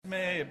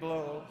may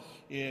blow,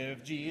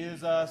 if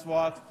Jesus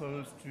walks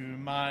close to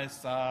my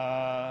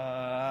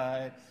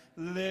side,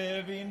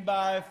 living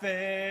by faith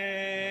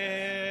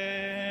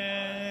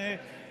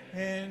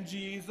in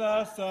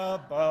Jesus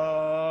above,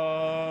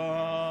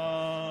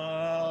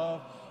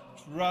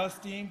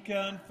 trusting,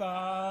 confiding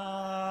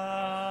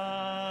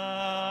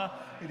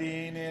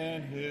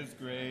in His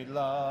great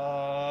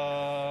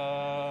love,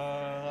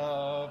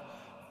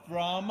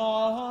 from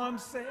all harm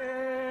safe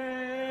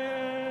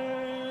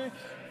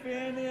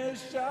in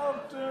His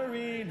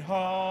sheltering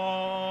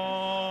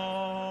arm.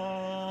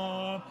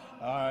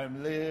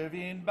 I'm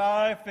living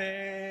by faith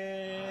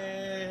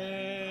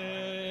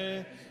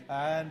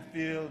and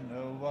feel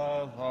no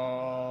alarm.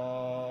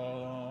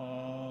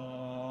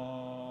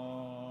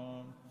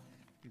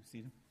 Be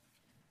seated.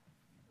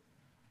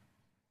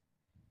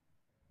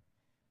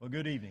 Well,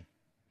 good evening.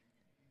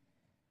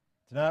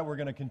 Tonight we're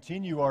going to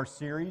continue our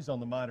series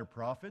on the minor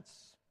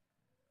prophets.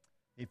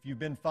 If you've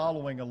been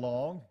following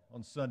along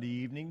on Sunday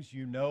evenings,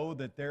 you know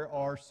that there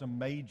are some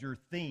major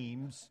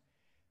themes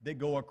that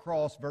go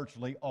across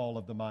virtually all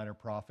of the minor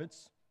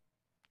prophets.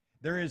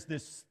 There is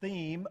this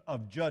theme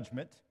of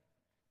judgment,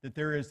 that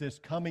there is this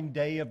coming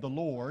day of the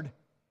Lord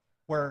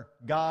where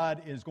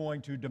God is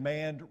going to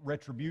demand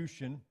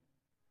retribution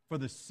for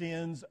the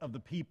sins of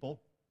the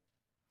people.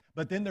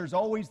 But then there's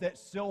always that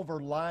silver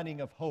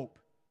lining of hope,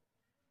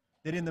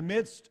 that in the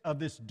midst of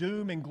this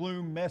doom and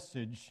gloom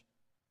message,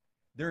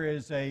 there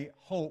is a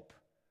hope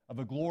of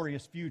a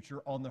glorious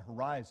future on the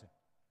horizon.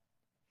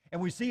 And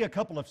we see a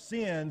couple of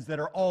sins that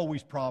are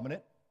always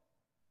prominent: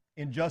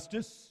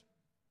 injustice,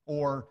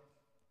 or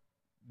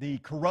the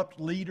corrupt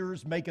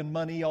leaders making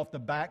money off the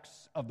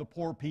backs of the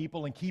poor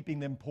people and keeping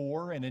them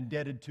poor and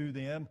indebted to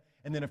them,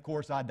 and then, of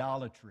course,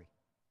 idolatry.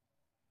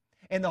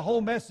 And the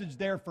whole message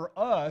there for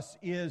us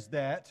is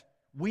that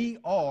we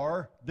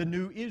are the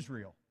new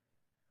Israel.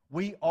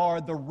 We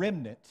are the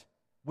remnant.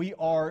 We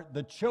are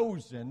the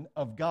chosen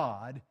of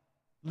God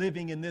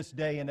living in this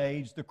day and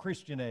age, the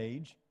Christian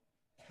age.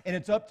 And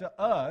it's up to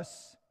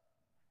us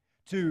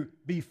to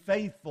be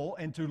faithful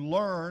and to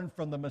learn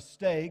from the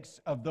mistakes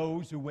of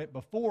those who went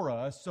before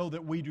us so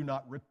that we do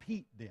not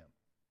repeat them.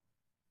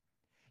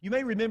 You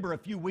may remember a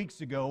few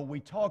weeks ago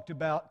we talked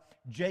about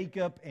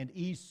Jacob and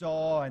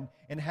Esau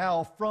and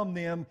how from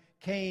them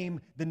came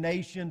the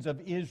nations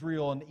of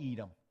Israel and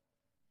Edom.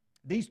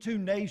 These two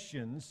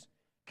nations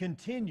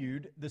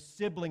continued the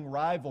sibling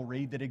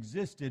rivalry that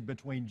existed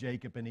between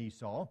Jacob and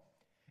Esau.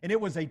 And it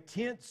was a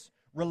tense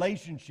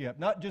relationship,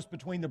 not just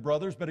between the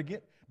brothers, but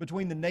again,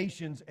 between the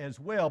nations as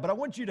well. But I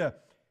want you to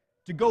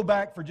go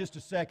back for just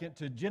a second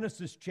to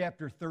Genesis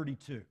chapter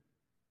 32.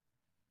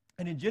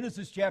 And in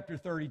Genesis chapter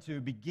 32,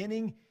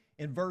 beginning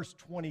in verse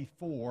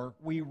 24,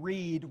 we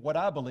read what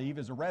I believe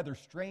is a rather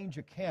strange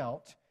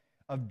account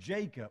of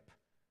Jacob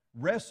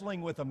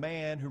wrestling with a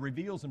man who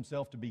reveals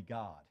himself to be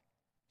God.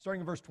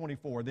 Starting in verse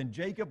 24, then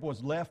Jacob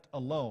was left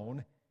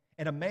alone,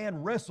 and a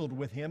man wrestled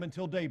with him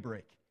until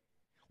daybreak.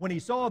 When he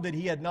saw that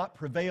he had not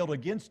prevailed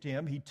against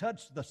him, he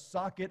touched the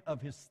socket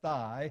of his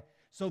thigh.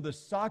 So the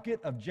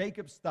socket of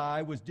Jacob's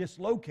thigh was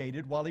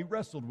dislocated while he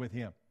wrestled with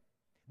him.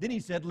 Then he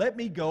said, let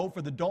me go,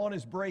 for the dawn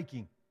is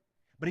breaking.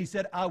 But he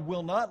said, I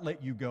will not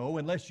let you go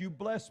unless you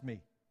bless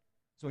me.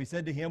 So he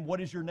said to him,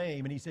 what is your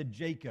name? And he said,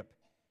 Jacob.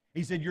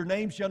 He said, your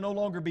name shall no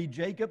longer be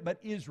Jacob, but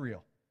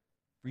Israel,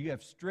 for you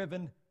have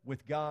striven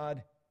with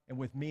God and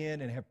with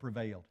men and have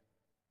prevailed.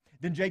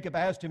 Then Jacob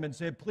asked him and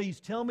said, please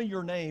tell me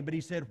your name. But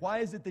he said, why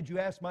is it that you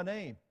ask my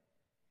name?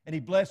 And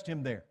he blessed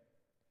him there.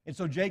 And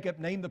so Jacob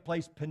named the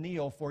place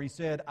Peniel, for he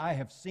said, I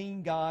have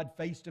seen God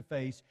face to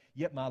face,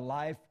 yet my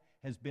life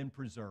has been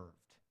preserved.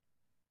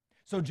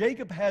 So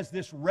Jacob has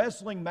this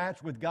wrestling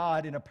match with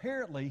God, and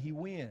apparently he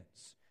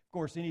wins. Of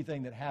course,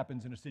 anything that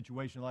happens in a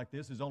situation like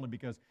this is only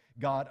because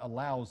God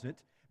allows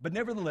it. But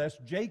nevertheless,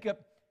 Jacob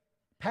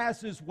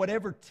passes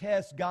whatever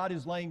test God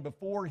is laying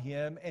before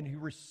him, and he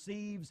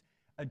receives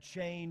a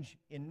change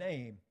in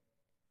name.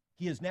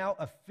 He is now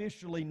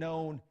officially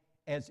known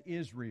as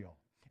Israel.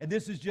 And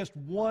this is just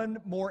one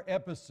more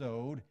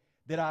episode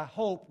that I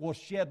hope will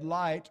shed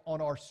light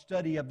on our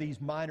study of these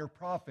minor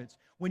prophets.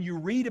 When you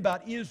read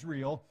about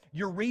Israel,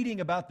 you're reading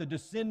about the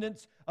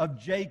descendants of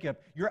Jacob.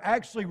 You're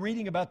actually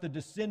reading about the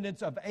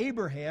descendants of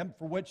Abraham,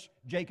 for which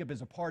Jacob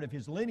is a part of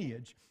his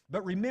lineage.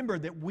 But remember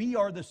that we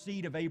are the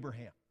seed of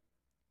Abraham.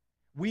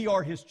 We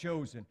are his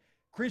chosen.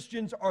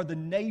 Christians are the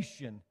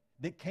nation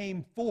that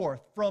came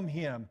forth from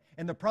him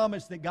and the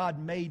promise that God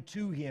made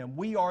to him.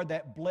 We are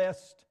that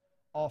blessed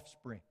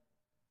offspring.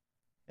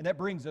 And that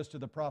brings us to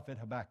the prophet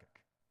Habakkuk.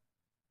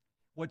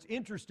 What's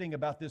interesting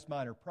about this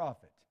minor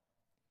prophet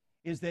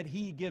is that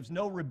he gives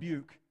no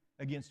rebuke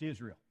against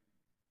Israel.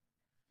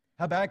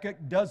 Habakkuk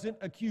doesn't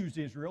accuse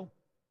Israel.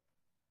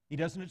 He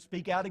doesn't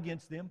speak out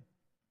against them.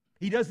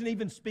 He doesn't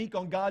even speak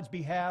on God's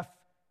behalf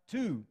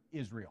to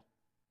Israel.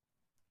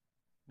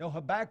 No,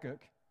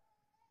 Habakkuk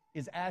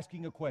is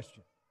asking a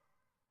question.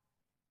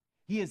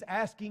 He is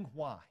asking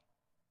why.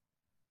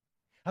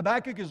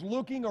 Habakkuk is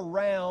looking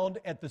around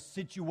at the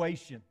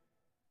situation,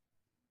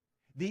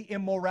 the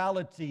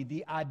immorality,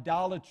 the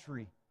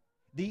idolatry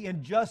the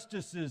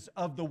injustices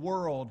of the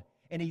world,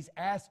 and he's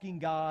asking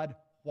God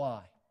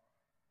why.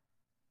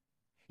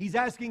 He's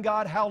asking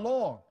God, how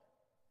long?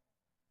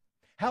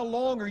 How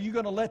long are you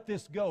going to let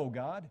this go,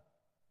 God?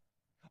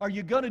 Are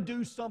you going to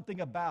do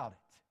something about it?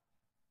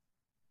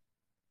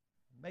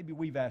 Maybe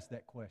we've asked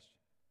that question.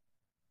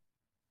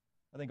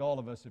 I think all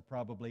of us have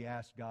probably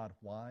asked God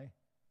why.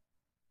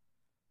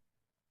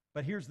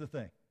 But here's the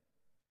thing.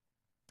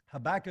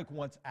 Habakkuk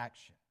wants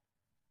action.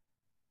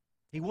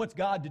 He wants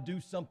God to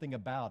do something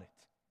about it.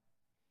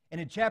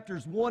 And in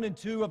chapters 1 and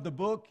 2 of the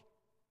book,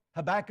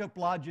 Habakkuk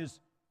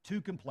lodges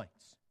 2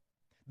 complaints.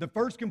 The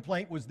first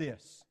complaint was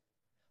this: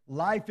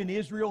 life in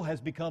Israel has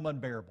become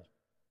unbearable.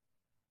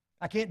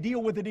 I can't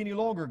deal with it any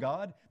longer,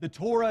 God. The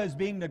Torah is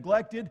being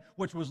neglected,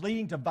 which was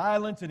leading to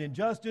violence and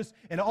injustice,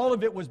 and all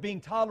of it was being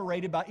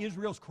tolerated by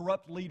Israel's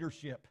corrupt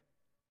leadership.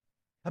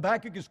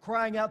 Habakkuk is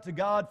crying out to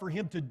God for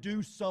him to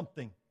do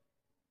something,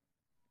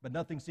 but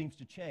nothing seems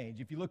to change.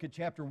 If you look at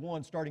chapter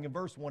 1, starting in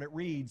verse 1, it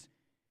reads,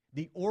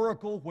 "The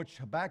oracle which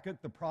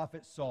Habakkuk the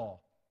prophet saw.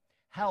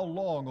 How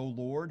long, O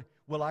Lord,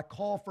 will I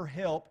call for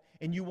help,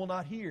 and you will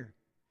not hear?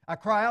 I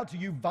cry out to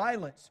you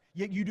violence,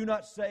 yet you do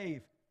not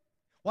save.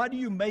 Why do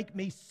you make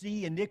me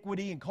see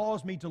iniquity and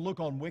cause me to look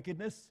on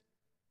wickedness?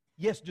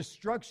 Yes,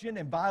 destruction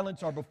and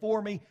violence are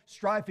before me.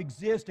 Strife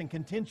exists and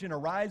contention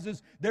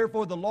arises.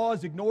 Therefore the law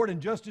is ignored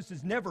and justice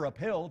is never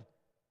upheld.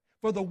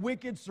 For the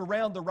wicked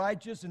surround the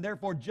righteous, and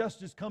therefore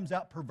justice comes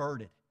out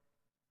perverted."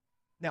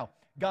 Now,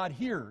 God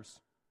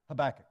hears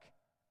Habakkuk,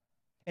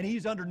 and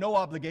he's under no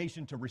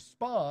obligation to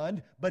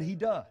respond, but he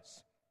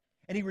does.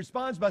 And he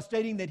responds by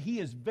stating that he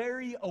is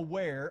very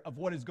aware of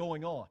what is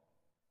going on,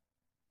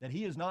 that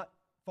he is not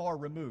far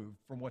removed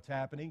from what's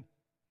happening.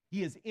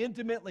 He is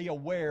intimately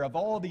aware of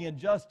all the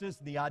injustice,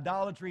 the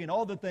idolatry, and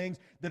all the things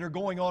that are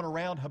going on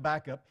around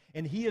Habakkuk,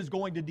 and he is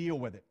going to deal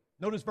with it.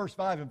 Notice verse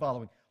 5 and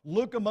following.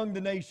 "Look among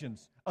the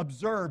nations,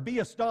 observe, be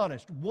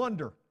astonished,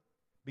 wonder,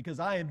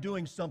 because I am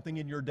doing something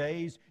in your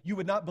days. You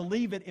would not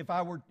believe it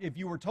if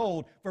you were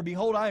told. For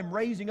behold, I am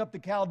raising up the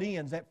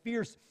Chaldeans, that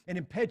fierce and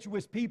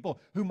impetuous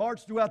people who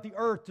march throughout the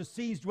earth to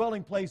seize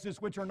dwelling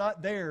places which are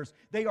not theirs.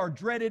 They are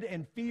dreaded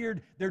and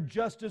feared. Their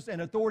justice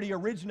and authority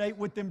originate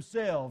with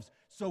themselves."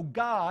 So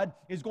God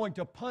is going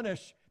to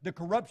punish the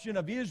corruption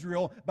of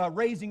Israel by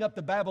raising up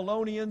the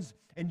Babylonians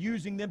and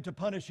using them to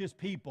punish His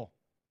people.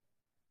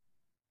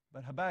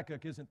 But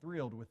Habakkuk isn't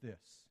thrilled with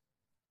this.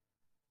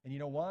 And you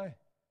know why?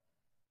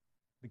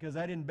 Because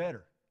that isn't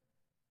better.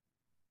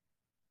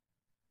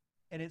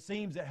 And it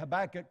seems that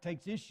Habakkuk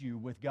takes issue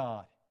with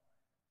God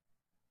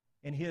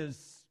and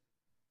his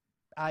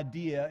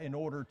idea in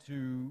order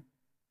to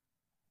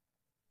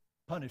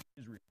punish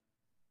Israel.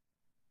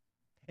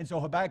 And so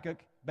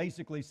Habakkuk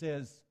basically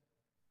says,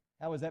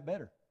 how is that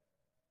better?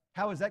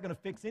 How is that going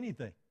to fix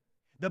anything?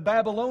 The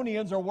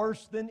Babylonians are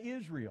worse than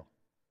Israel.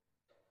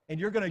 And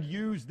you're going to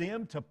use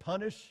them to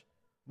punish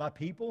my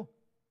people?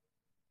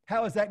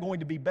 How is that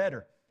going to be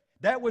better?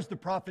 That was the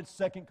prophet's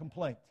second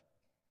complaint.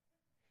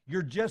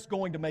 You're just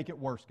going to make it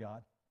worse,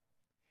 God.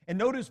 And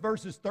notice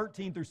verses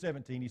 13 through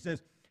 17. He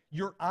says,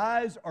 "Your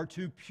eyes are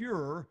too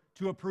pure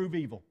to approve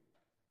evil,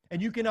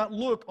 and you cannot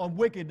look on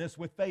wickedness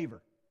with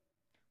favor.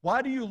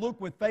 Why do you look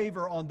with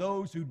favor on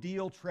those who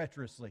deal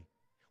treacherously?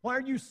 Why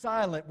are you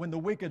silent when the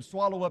wicked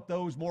swallow up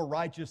those more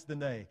righteous than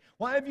they?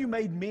 Why have you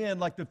made men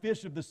like the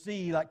fish of the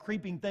sea, like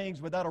creeping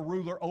things without a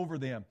ruler over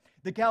them?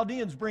 The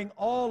Chaldeans bring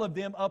all of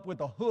them up with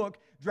a hook,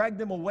 drag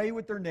them away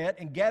with their net,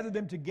 and gather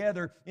them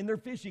together in their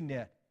fishing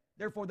net.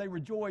 Therefore they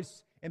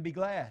rejoice and be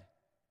glad.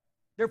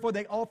 Therefore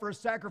they offer a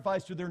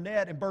sacrifice to their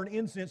net and burn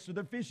incense to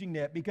their fishing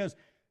net, because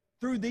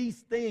through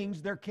these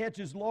things their catch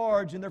is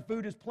large and their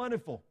food is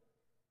plentiful.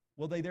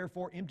 Will they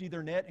therefore empty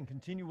their net and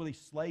continually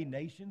slay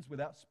nations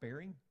without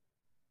sparing?"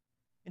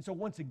 And so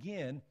once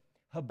again,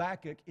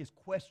 Habakkuk is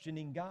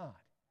questioning God.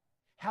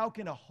 How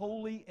can a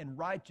holy and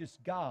righteous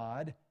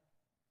God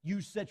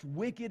use such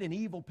wicked and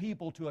evil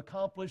people to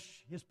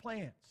accomplish His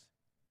plans?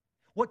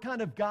 What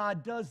kind of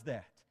God does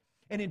that?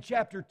 And in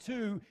chapter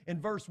 2,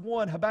 in verse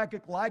 1,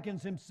 Habakkuk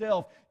likens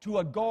himself to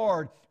a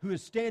guard who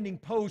is standing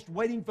post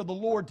waiting for the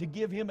Lord to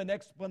give him an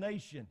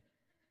explanation.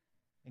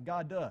 And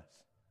God does.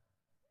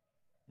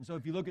 And so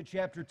if you look at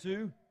chapter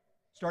 2,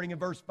 starting in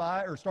verse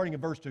 5, or starting in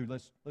verse 2,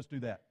 let's do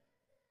that.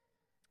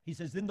 He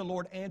says, "Then the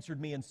Lord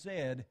answered me and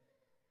said,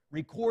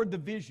 record the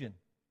vision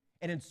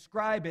and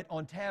inscribe it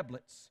on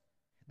tablets,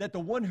 that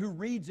the one who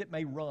reads it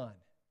may run.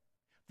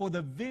 For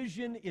the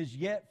vision is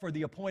yet for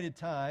the appointed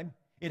time.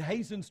 It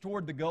hastens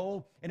toward the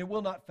goal, and it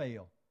will not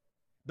fail.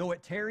 Though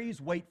it tarries,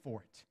 wait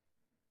for it.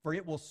 For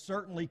it will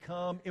certainly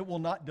come, it will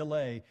not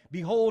delay.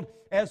 Behold,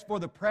 as for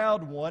the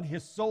proud one,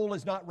 his soul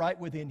is not right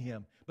within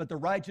him, but the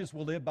righteous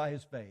will live by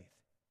his faith.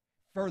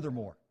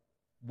 Furthermore,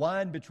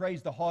 wine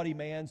betrays the haughty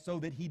man so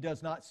that he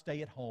does not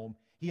stay at home.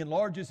 He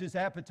enlarges his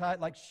appetite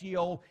like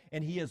Sheol,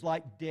 and he is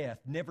like death,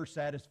 never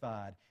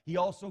satisfied. He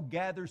also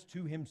gathers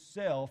to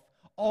himself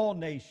all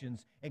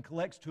nations and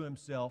collects to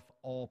himself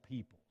all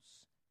peoples."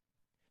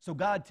 So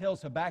God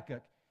tells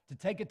Habakkuk to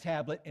take a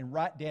tablet and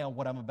write down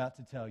what I'm about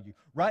to tell you.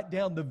 Write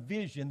down the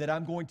vision that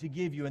I'm going to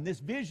give you. And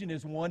this vision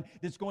is one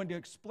that's going to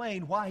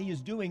explain why he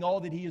is doing all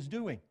that he is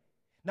doing.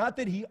 Not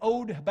that he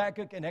owed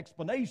Habakkuk an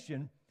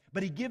explanation,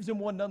 but he gives him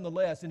one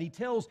nonetheless. And he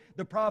tells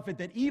the prophet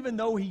that even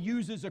though he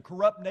uses a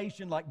corrupt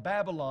nation like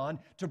Babylon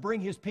to bring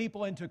his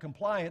people into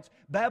compliance,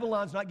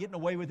 Babylon's not getting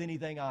away with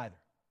anything either.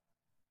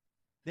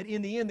 That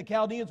in the end, the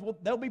Chaldeans,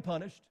 they'll be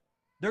punished.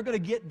 They're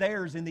going to get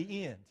theirs in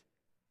the end.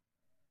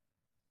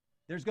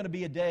 There's going to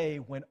be a day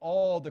when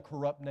all the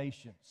corrupt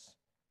nations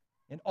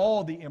and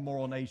all the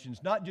immoral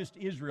nations, not just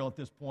Israel at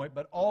this point,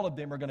 but all of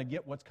them are going to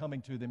get what's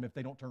coming to them if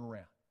they don't turn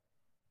around.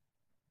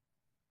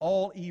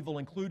 All evil,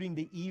 including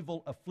the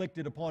evil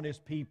afflicted upon his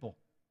people,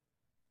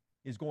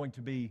 is going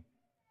to be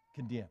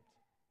condemned.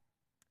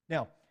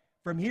 Now,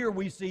 from here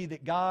we see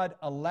that God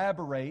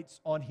elaborates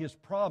on his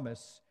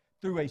promise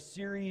through a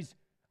series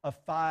of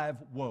 5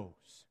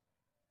 woes.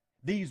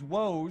 These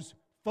woes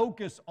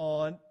focus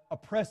on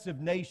oppressive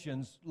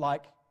nations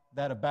like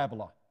that of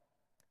Babylon.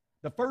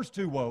 The first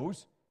 2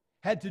 woes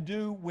had to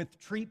do with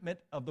treatment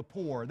of the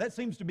poor. That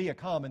seems to be a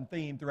common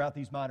theme throughout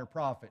these minor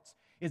prophets,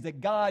 is that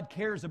God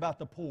cares about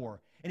the poor,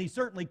 and he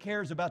certainly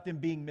cares about them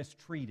being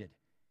mistreated.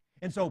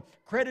 And so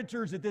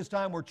creditors at this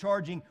time were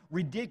charging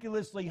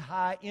ridiculously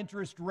high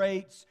interest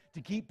rates to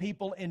keep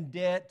people in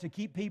debt, to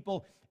keep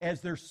people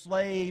as their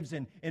slaves,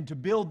 and to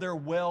build their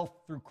wealth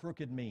through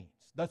crooked means.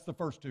 That's the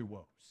first 2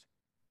 woes.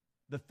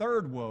 The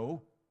third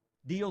woe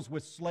deals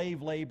with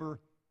slave labor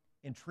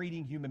and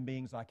treating human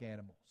beings like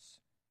animals,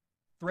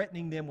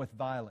 threatening them with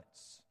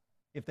violence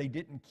if they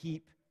didn't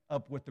keep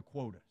up with the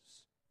quotas.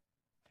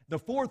 The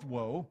fourth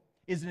woe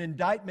is an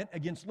indictment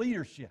against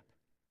leadership.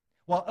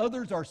 While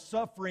others are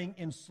suffering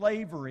in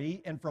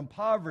slavery and from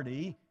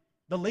poverty,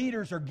 the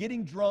leaders are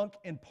getting drunk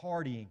and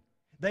partying.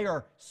 They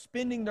are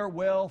spending their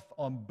wealth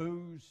on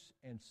booze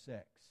and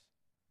sex.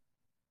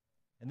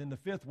 And then the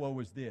fifth woe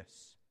is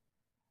this.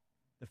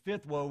 The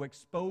fifth woe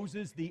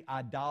exposes the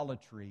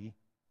idolatry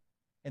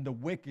and the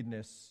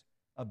wickedness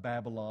of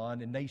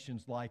Babylon and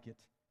nations like it.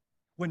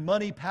 When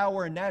money,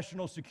 power, and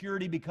national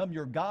security become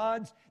your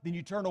gods, then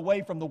you turn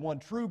away from the one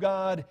true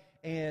God,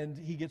 and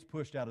he gets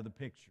pushed out of the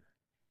picture.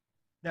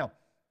 Now,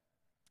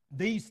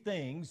 these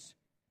things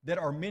that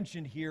are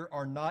mentioned here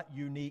are not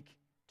unique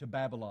to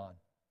Babylon,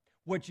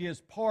 which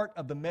is part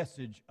of the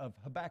message of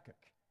Habakkuk.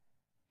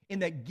 In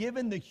that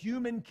given the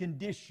human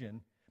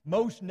condition,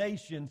 most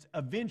nations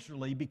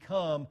eventually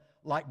become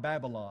like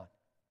Babylon.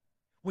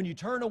 When you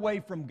turn away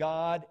from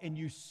God and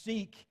you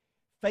seek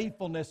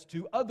faithfulness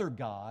to other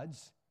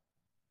gods,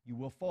 you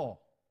will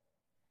fall.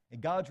 And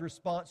God's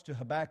response to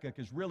Habakkuk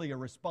is really a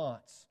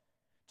response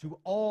to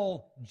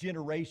all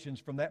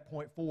generations from that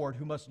point forward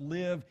who must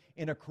live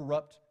in a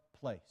corrupt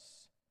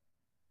place.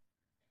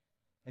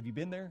 Have you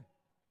been there?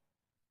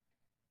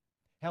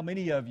 How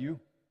many of you,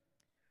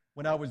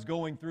 when I was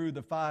going through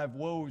the 5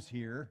 woes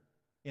here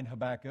in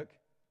Habakkuk,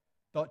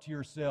 thought to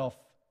yourself,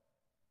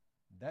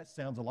 that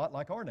sounds a lot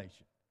like our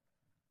nation?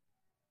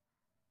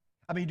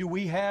 I mean, do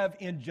we have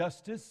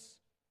injustice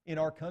in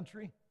our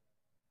country?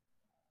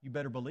 You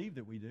better believe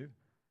that we do.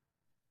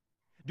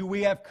 Do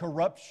we have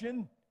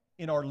corruption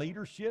in our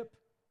leadership?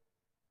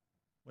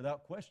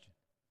 Without question.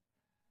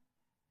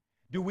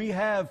 Do we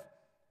have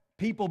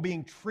people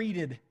being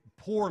treated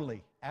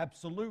poorly?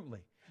 Absolutely.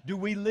 Do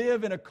we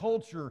live in a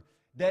culture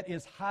that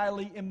is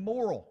highly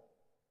immoral?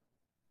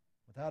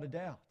 Without a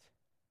doubt.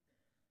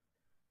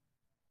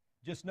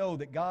 Just know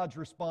that God's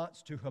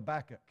response to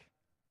Habakkuk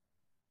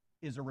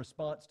is a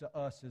response to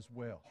us as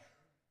well.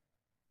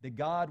 That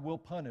God will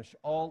punish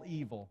all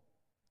evil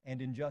and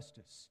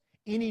injustice.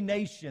 Any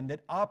nation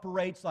that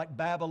operates like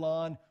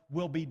Babylon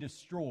will be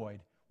destroyed,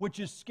 which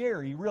is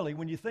scary, really,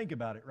 when you think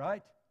about it,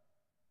 right?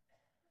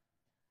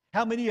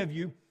 How many of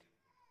you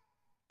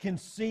can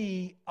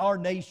see our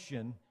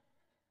nation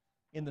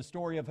in the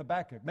story of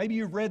Habakkuk? Maybe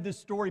you've read this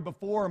story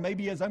before, or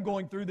maybe as I'm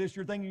going through this,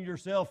 you're thinking to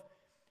yourself,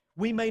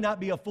 we may not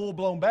be a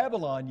full-blown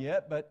Babylon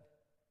yet, but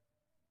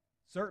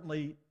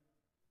certainly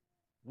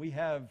we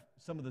have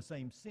some of the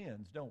same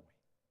sins, don't we?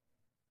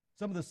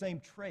 Some of the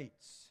same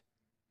traits.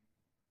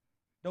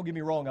 Don't get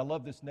me wrong, I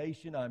love this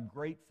nation. I'm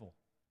grateful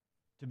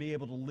to be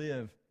able to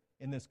live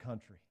in this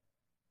country.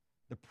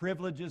 The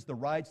privileges, the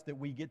rights that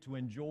we get to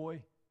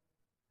enjoy,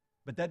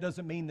 but that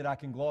doesn't mean that I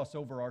can gloss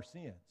over our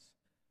sins.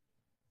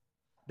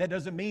 That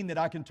doesn't mean that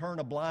I can turn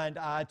a blind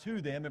eye to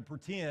them and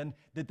pretend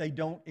that they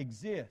don't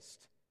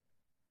exist.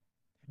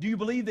 Do you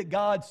believe that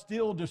God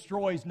still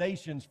destroys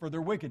nations for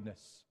their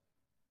wickedness?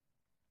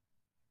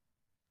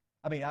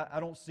 I mean, I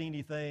don't see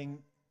anything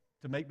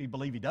to make me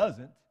believe he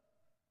doesn't.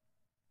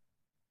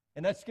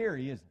 And that's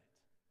scary, isn't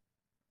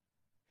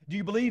it? Do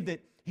you believe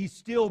that he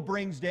still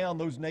brings down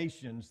those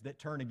nations that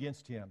turn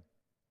against him?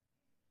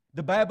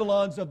 The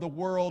Babylons of the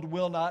world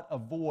will not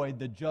avoid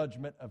the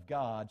judgment of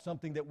God,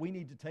 something that we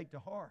need to take to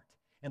heart.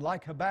 And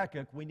like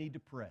Habakkuk, we need to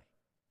pray.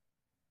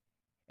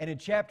 And in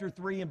chapter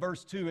 3 and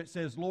verse 2, it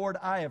says, Lord,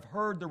 I have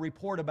heard the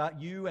report about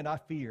you, and I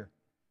fear.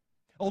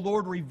 O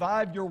Lord,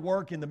 revive your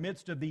work in the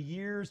midst of the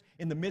years.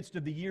 In the midst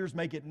of the years,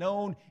 make it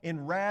known.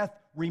 In wrath,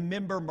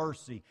 remember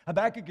mercy.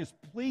 Habakkuk is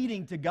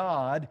pleading to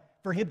God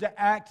for him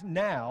to act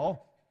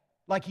now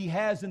like he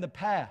has in the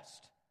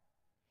past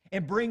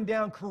and bring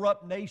down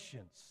corrupt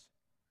nations.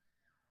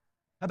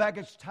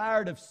 Habakkuk's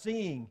tired of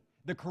seeing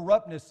the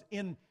corruptness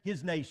in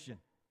his nation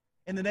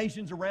and the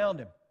nations around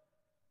him.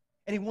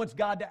 And he wants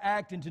God to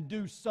act and to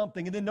do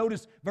something. And then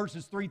notice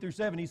verses 3 through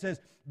 7. He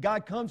says,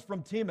 God comes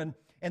from Teman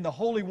and the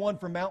Holy One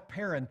from Mount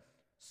Paran,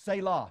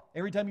 Selah.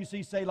 Every time you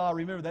see Selah,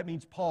 remember that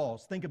means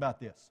pause. Think about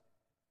this.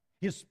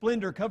 His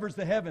splendor covers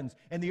the heavens,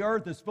 and the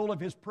earth is full of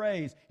His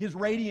praise. His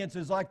radiance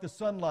is like the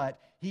sunlight.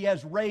 He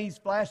has rays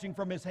flashing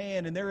from His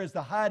hand, and there is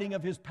the hiding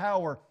of His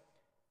power.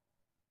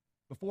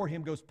 Before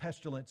Him goes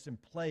pestilence, and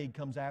plague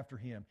comes after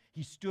Him.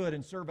 He stood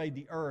and surveyed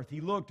the earth. He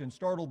looked and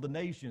startled the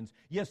nations.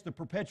 Yes, the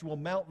perpetual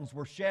mountains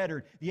were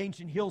shattered. The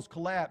ancient hills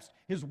collapsed.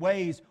 His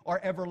ways are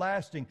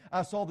everlasting.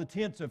 I saw the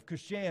tents of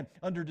Cushan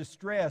under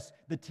distress.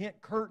 The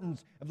tent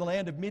curtains of the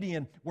land of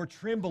Midian were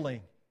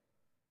trembling.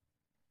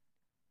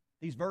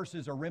 These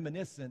verses are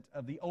reminiscent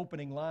of the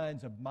opening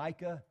lines of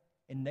Micah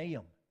and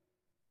Nahum,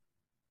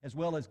 as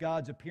well as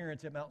God's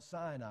appearance at Mount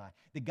Sinai.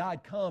 That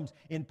God comes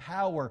in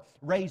power,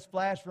 rays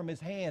flash from His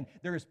hand.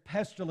 There is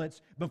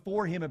pestilence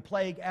before Him and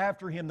plague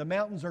after Him. The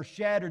mountains are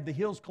shattered, the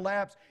hills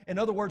collapse. In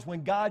other words,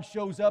 when God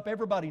shows up,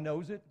 everybody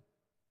knows it.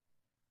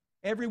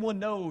 Everyone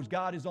knows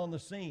God is on the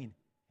scene.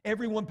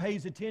 Everyone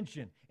pays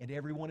attention, and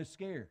everyone is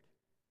scared.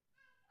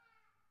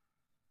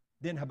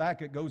 Then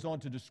Habakkuk goes on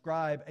to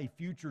describe a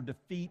future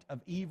defeat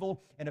of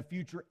evil and a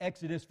future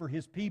exodus for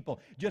his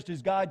people. Just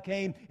as God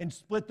came and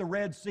split the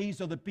Red Sea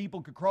so that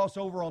people could cross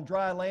over on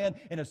dry land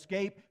and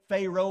escape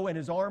Pharaoh and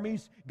his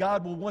armies,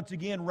 God will once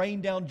again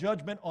rain down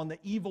judgment on the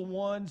evil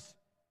ones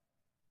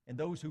and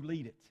those who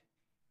lead it.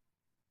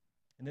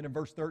 And then in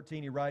verse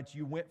 13 he writes,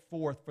 You went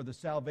forth for the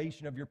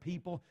salvation of your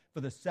people, for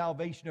the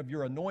salvation of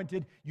your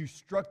anointed. You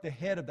struck the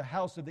head of the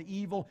house of the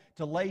evil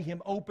to lay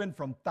him open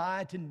from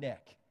thigh to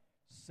neck.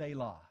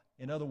 Selah.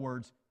 In other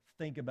words,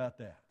 think about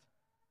that.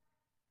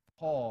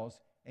 Pause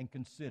and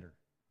consider.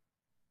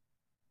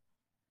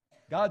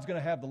 God's going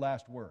to have the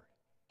last word.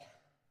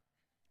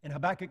 And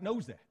Habakkuk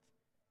knows that.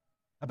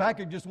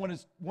 Habakkuk just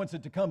wants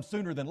it to come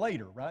sooner than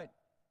later, right?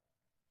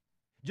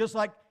 Just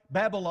like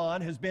Babylon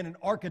has been an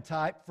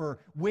archetype for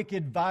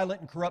wicked,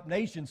 violent, and corrupt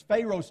nations,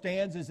 Pharaoh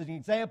stands as an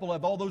example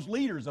of all those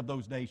leaders of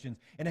those nations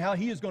and how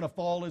he is going to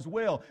fall as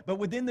well. But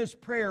within this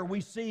prayer,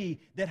 we see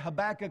that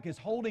Habakkuk is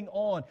holding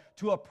on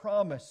to a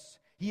promise.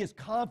 He is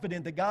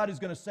confident that God is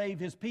going to save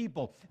His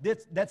people.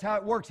 That's how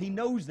it works. He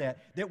knows that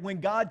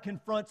when God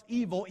confronts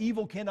evil,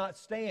 evil cannot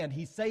stand.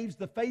 He saves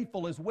the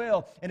faithful as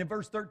well. And in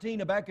verse 13,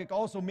 Habakkuk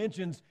also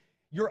mentions,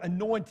 You're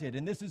anointed.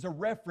 And this is a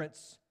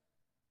reference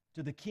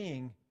to the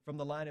king from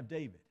the line of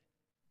David.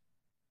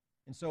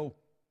 And so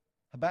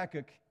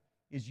Habakkuk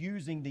is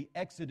using the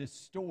Exodus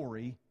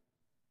story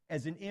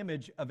as an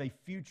image of a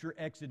future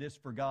Exodus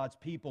for God's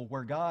people,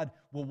 where God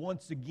will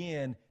once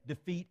again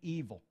defeat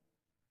evil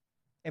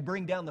and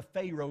bring down the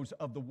pharaohs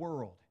of the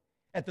world.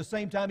 At the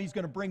same time, He's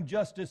going to bring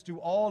justice to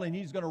all, and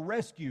He's going to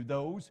rescue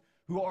those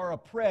who are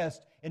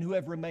oppressed and who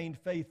have remained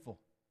faithful.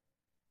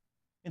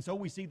 And so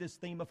we see this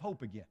theme of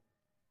hope again.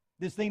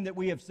 This theme that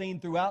we have seen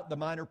throughout the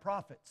minor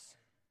prophets.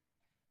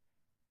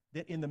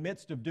 That in the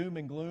midst of doom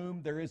and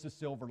gloom, there is a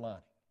silver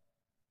lining.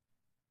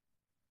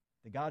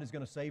 That God is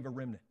going to save a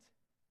remnant.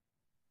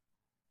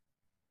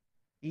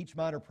 Each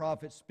minor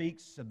prophet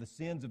speaks of the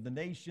sins of the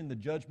nation, the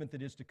judgment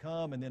that is to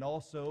come, and then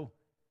also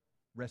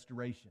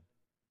restoration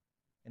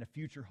and a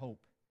future hope.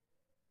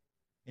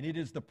 And it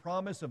is the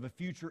promise of a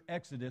future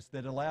exodus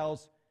that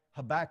allows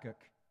Habakkuk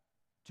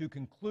to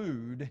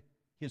conclude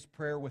his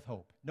prayer with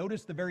hope.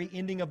 Notice the very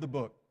ending of the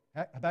book,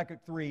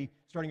 Habakkuk 3,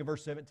 starting at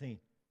verse 17.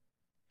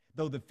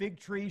 Though the fig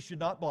tree should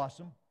not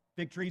blossom,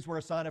 fig trees were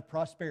a sign of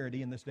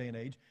prosperity in this day and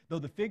age. Though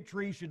the fig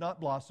tree should not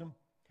blossom,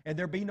 and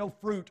there be no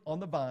fruit on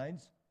the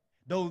vines,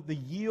 though the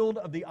yield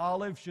of the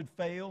olive should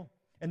fail,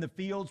 and the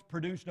fields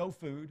produce no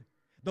food,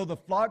 though the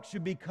flock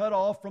should be cut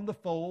off from the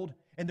fold,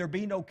 and there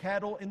be no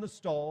cattle in the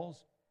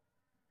stalls,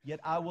 yet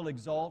I will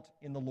exalt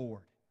in the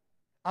Lord.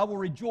 I will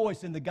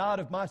rejoice in the God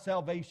of my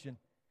salvation.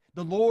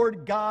 The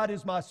Lord God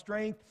is my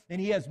strength,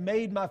 and He has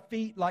made my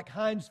feet like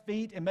hinds'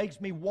 feet and makes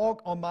me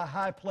walk on my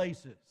high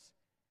places.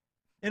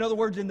 In other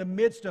words, in the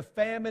midst of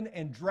famine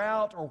and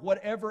drought or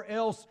whatever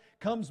else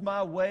comes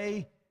my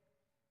way,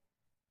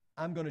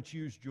 I'm going to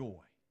choose joy.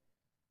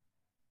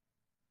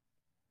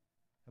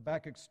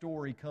 Habakkuk's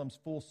story comes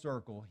full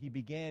circle. He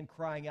began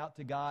crying out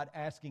to God,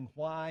 asking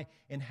why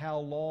and how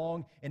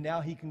long, and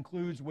now he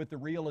concludes with the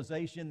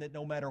realization that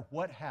no matter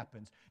what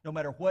happens, no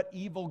matter what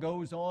evil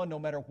goes on, no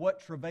matter what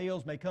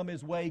travails may come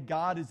his way,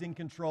 God is in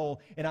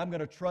control, and I'm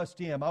going to trust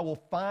Him. I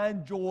will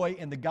find joy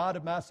in the God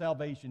of my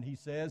salvation, he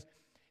says.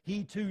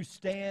 He too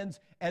stands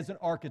as an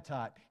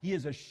archetype. He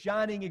is a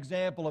shining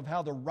example of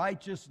how the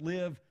righteous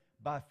live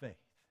by faith.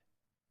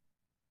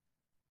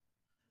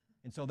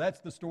 And so that's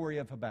the story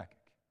of Habakkuk.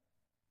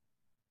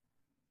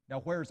 Now,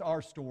 where's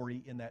our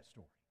story in that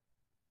story?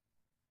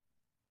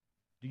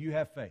 Do you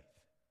have faith?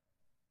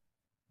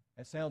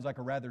 That sounds like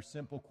a rather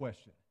simple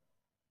question,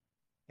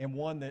 and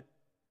one that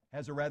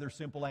has a rather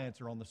simple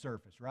answer on the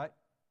surface, right?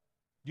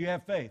 Do you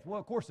have faith? Well,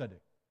 of course I do.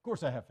 Of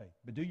course I have faith.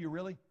 But do you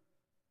really?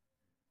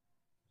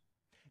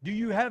 Do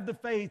you have the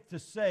faith to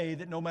say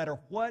that no matter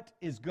what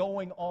is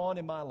going on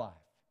in my life,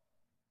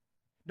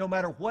 no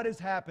matter what is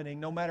happening,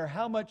 no matter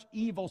how much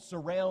evil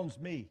surrounds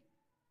me,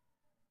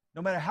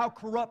 no matter how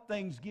corrupt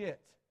things get,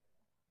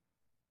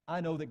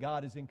 I know that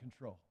God is in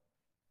control?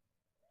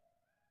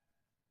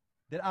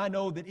 That I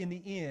know that in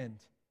the end,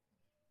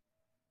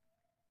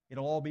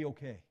 it'll all be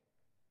okay.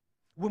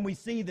 When we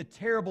see the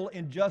terrible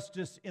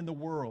injustice in the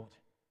world,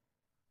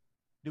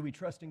 do we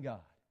trust in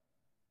God?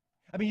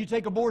 I mean, you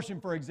take abortion,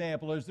 for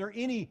example. Is there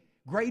any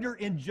greater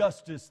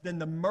injustice than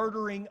the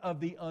murdering of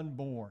the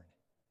unborn?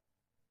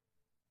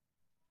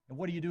 And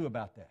what do you do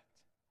about that?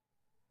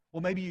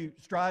 Well, maybe you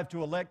strive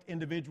to elect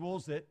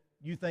individuals that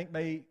you think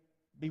may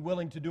be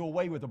willing to do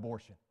away with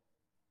abortion,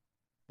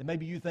 that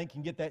maybe you think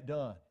can get that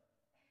done.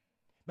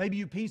 Maybe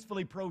you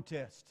peacefully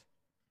protest.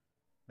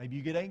 Maybe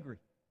you get angry.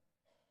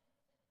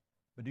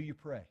 But do you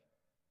pray?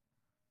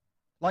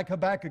 Like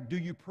Habakkuk, do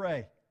you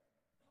pray?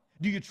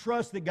 Do you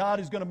trust that God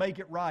is going to make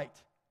it right?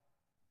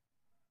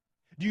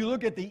 Do you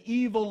look at the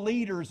evil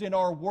leaders in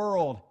our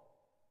world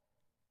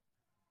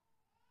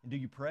and do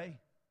you pray?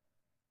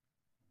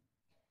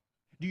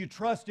 Do you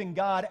trust in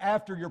God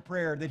after your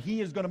prayer that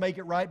He is going to make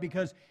it right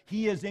because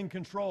He is in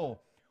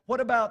control? What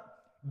about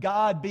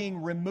God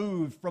being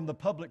removed from the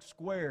public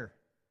square?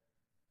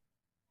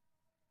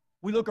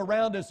 We look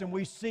around us and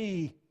we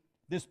see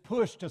this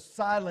push to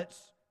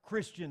silence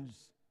Christians,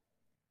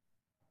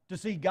 to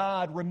see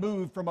God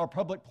removed from our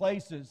public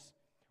places.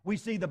 We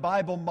see the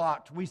Bible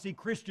mocked. We see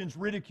Christians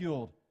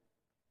ridiculed.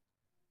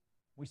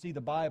 We see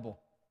the Bible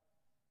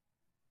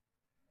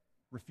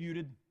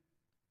refuted.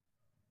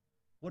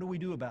 What do we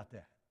do about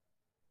that?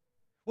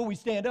 Well, we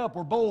stand up,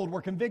 we're bold,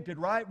 we're convicted,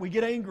 right? We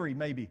get angry,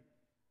 maybe.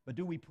 But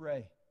do we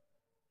pray?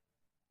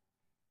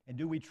 And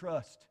do we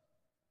trust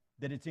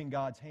that it's in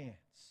God's hands?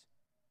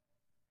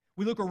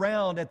 We look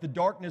around at the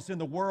darkness in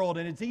the world,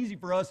 and it's easy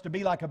for us to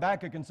be like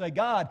Habakkuk and say,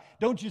 God,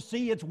 don't you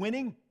see it's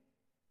winning?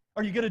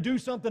 Are you going to do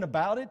something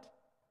about it?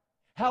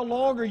 How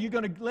long are you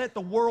going to let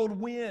the world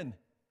win?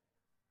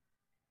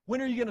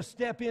 When are you going to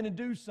step in and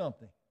do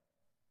something?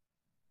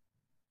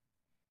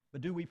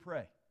 But do we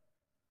pray?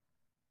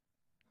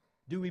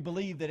 Do we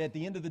believe that at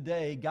the end of the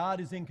day,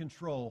 God is in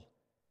control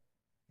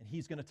and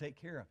He's going to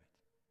take care of it?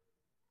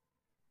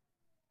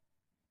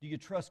 Do you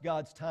trust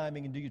God's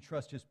timing and do you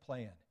trust His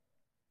plan?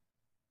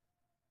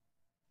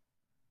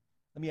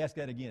 Let me ask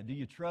that again. Do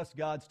you trust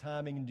God's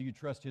timing and do you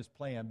trust His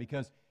plan?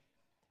 Because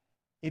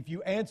if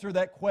you answer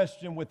that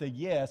question with a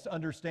yes,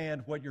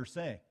 understand what you're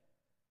saying.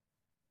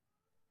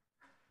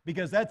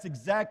 Because that's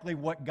exactly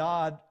what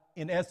God,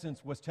 in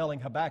essence, was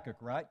telling Habakkuk,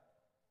 right?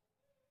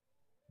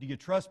 Do you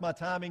trust my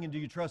timing and do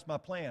you trust my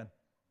plan?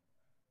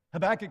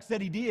 Habakkuk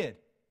said he did.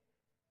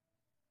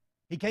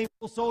 He came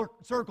full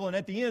circle and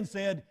at the end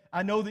said,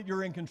 I know that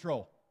you're in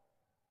control.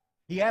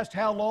 He asked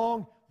how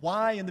long,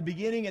 why in the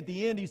beginning. At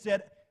the end he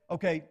said,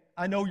 okay,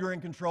 I know you're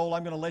in control.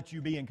 I'm going to let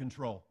you be in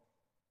control.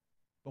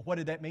 But what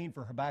did that mean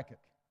for Habakkuk?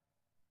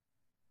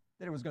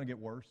 That it was going to get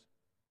worse.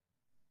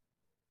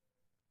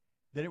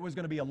 That it was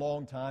going to be a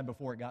long time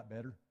before it got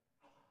better.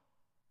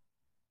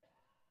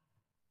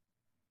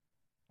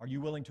 Are you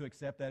willing to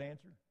accept that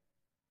answer?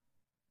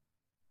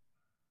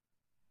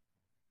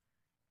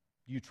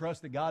 Do you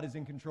trust that God is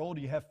in control?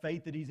 Do you have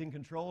faith that He's in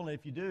control? And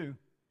if you do,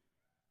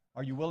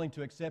 are you willing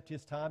to accept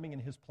His timing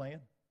and His plan?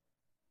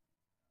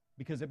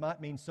 Because it might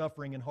mean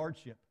suffering and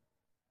hardship.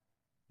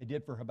 It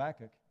did for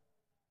Habakkuk.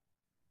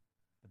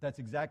 But that's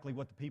exactly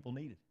what the people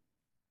needed.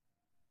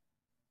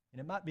 And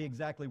it might be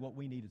exactly what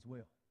we need as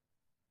well.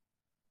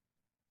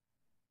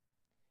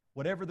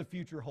 Whatever the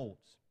future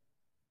holds,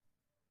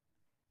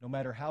 no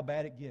matter how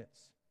bad it gets,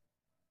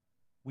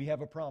 we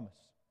have a promise.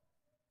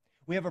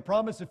 We have a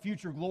promise of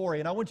future glory.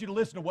 And I want you to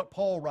listen to what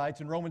Paul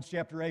writes in Romans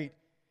chapter 8.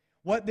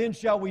 What then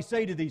shall we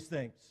say to these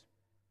things?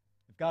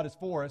 If God is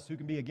for us, who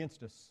can be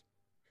against us?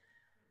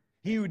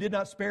 He who did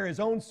not spare His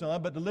own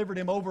Son, but delivered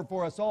Him over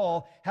for us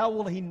all, how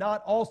will He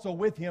not also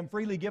with Him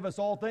freely give us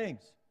all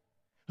things?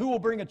 Who will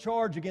bring a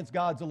charge against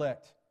God's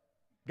elect?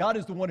 God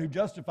is the one who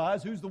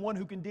justifies. Who's the one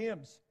who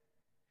condemns?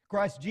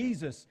 Christ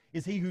Jesus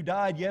is He who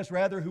died, yes,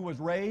 rather, who was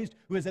raised,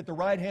 who is at the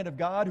right hand of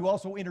God, who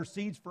also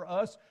intercedes for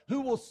us. Who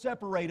will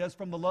separate us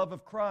from the love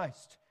of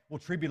Christ? Will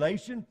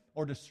tribulation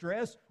or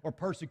distress or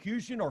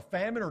persecution or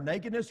famine or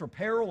nakedness or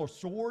peril or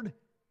sword?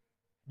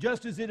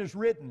 Just as it is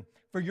written,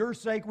 for your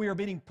sake we are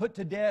being put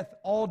to death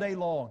all day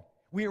long.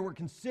 We were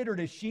considered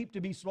as sheep to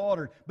be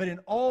slaughtered. But in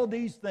all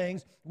these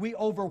things we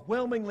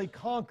overwhelmingly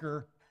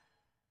conquer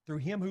through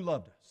Him who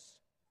loved us.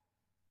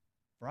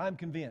 For I am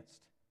convinced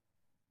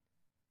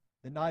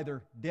that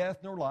neither death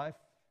nor life,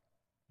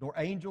 nor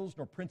angels,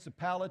 nor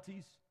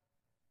principalities,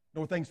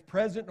 nor things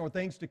present, nor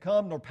things to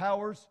come, nor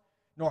powers,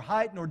 nor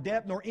height, nor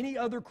depth, nor any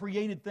other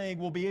created thing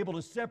will be able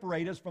to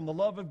separate us from the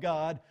love of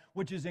God,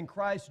 which is in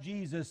Christ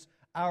Jesus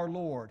our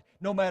Lord.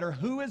 No matter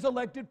who is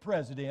elected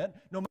president,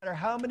 no matter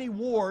how many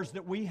wars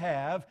that we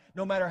have,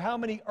 no matter how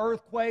many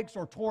earthquakes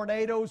or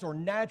tornadoes or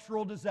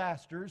natural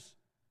disasters,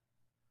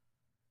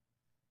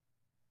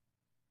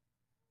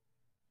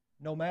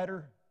 no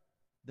matter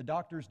the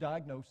doctor's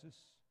diagnosis,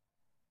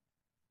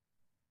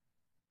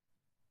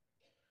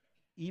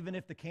 even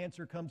if the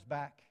cancer comes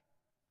back,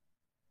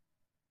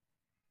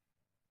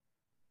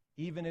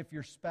 even if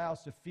your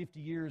spouse of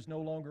 50 years no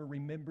longer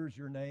remembers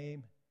your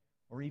name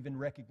or even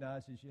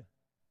recognizes you,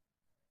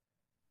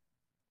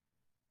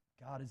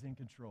 God is in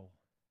control.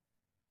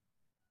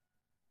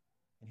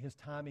 And His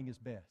timing is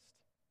best.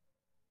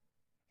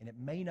 And it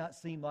may not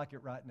seem like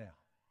it right now.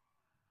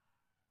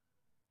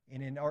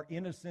 And in our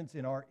innocence,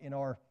 in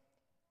our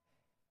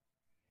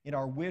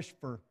wish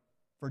for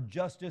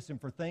justice and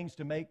for things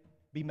to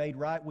be made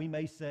right, we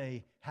may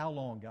say, how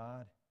long,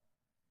 God?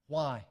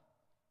 Why?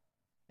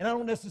 And I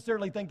don't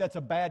necessarily think that's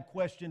a bad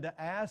question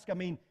to ask. I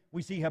mean,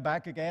 we see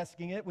Habakkuk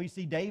asking it. We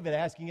see David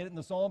asking it in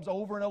the Psalms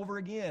over and over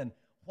again.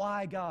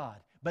 Why, God?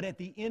 But at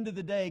the end of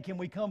the day, can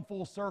we come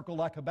full circle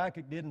like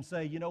Habakkuk did and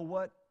say, you know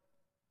what?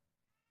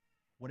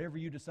 Whatever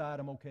you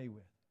decide, I'm okay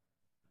with.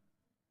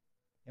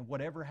 And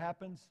whatever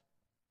happens,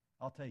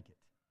 I'll take it.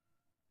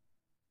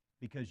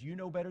 Because you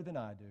know better than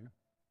I do.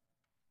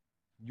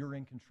 You're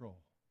in control.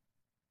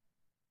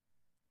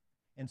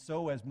 And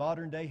so, as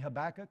modern-day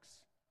Habakkuk's,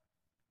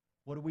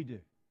 what do?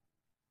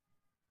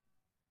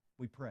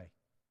 We pray.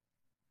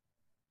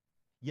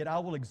 Yet I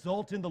will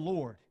exult in the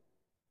Lord.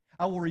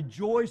 I will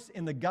rejoice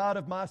in the God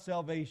of my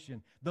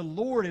salvation. The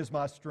Lord is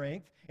my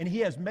strength, and He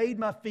has made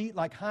my feet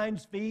like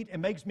hinds' feet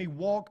and makes me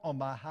walk on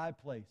my high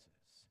places.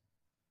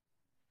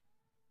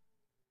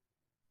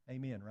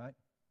 Amen, right?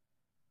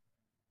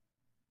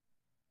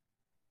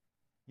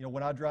 You know,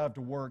 when I drive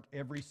to work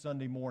every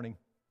Sunday morning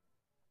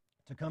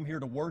to come here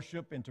to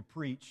worship and to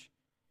preach,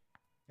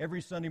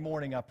 every Sunday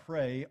morning I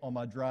pray on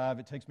my drive.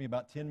 It takes me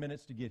about 10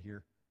 minutes to get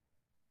here.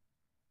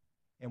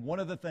 And one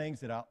of the things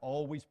that I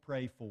always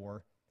pray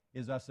for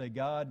is I say,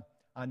 God,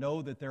 I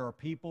know that there are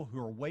people who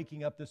are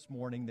waking up this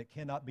morning that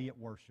cannot be at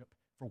worship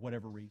for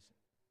whatever reason.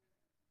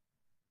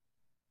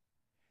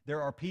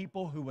 There are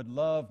people who would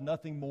love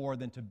nothing more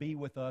than to be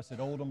with us at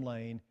Oldham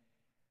Lane,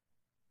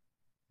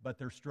 but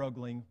they're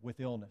struggling with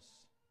illness.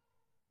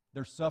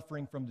 They're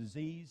suffering from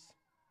disease,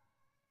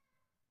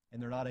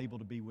 and they're not able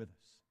to be with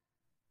us.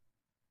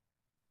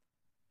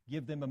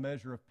 Give them a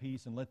measure of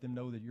peace and let them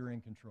know that you're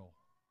in control.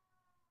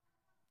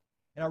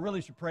 And I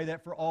really should pray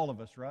that for all of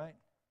us, right?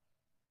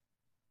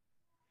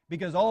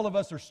 Because all of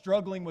us are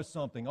struggling with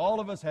something. All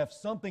of us have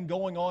something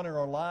going on in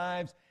our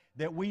lives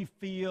that we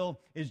feel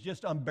is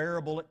just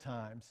unbearable at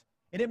times.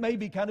 And it may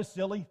be kind of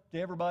silly to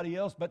everybody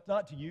else, but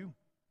not to you.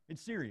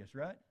 It's serious,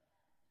 right?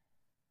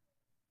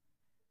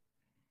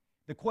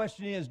 The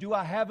question is, do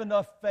I have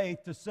enough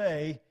faith to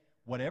say,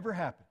 whatever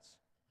happens,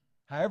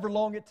 however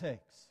long it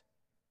takes,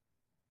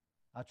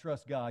 I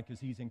trust God because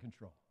He's in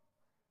control.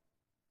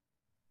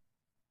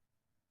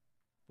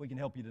 If we can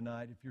help you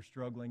tonight, if you're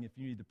struggling, if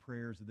you need the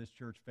prayers of this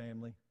church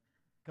family,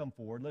 come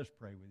forward. Let us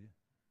pray with you.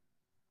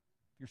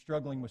 If you're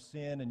struggling with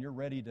sin and you're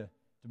ready to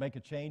make a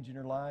change in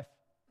your life,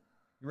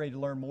 you're ready to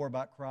learn more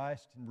about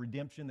Christ and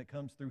redemption that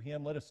comes through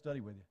Him, let us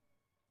study with you.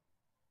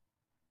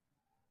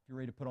 If you're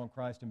ready to put on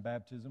Christ in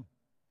baptism,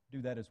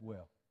 do that as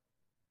well.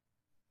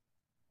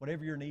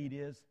 Whatever your need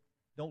is,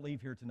 don't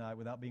leave here tonight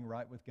without being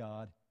right with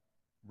God,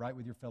 right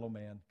with your fellow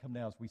man. Come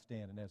now as we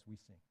stand and as we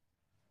sing.